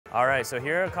All right, so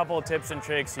here are a couple of tips and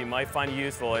tricks you might find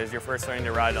useful as you're first learning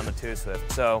to ride on the 2Swift.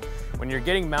 So when you're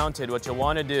getting mounted, what you'll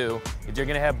want to do is you're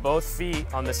going to have both feet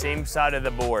on the same side of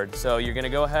the board. So you're going to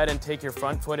go ahead and take your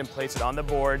front foot and place it on the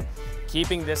board,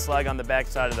 keeping this leg on the back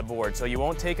side of the board. So you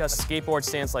won't take a skateboard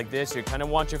stance like this. You kind of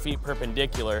want your feet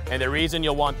perpendicular. And the reason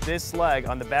you'll want this leg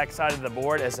on the back side of the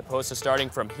board as opposed to starting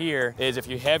from here is if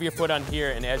you have your foot on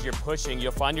here and as you're pushing,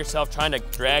 you'll find yourself trying to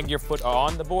drag your foot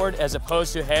on the board as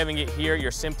opposed to having it here,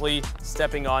 you're simply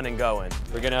stepping on and going.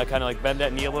 We're gonna kind of like bend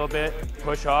that knee a little bit,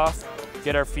 push off,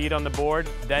 get our feet on the board,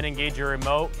 then engage your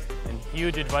remote. And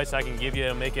huge advice I can give you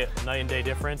to make it a night and day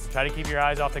difference. Try to keep your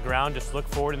eyes off the ground, just look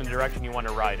forward in the direction you want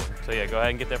to ride in. So yeah, go ahead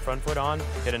and get that front foot on,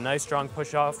 get a nice strong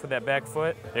push off with that back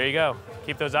foot. There you go.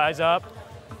 Keep those eyes up.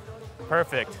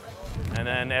 Perfect. And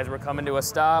then as we're coming to a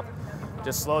stop,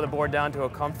 just slow the board down to a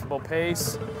comfortable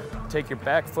pace, take your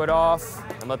back foot off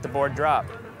and let the board drop.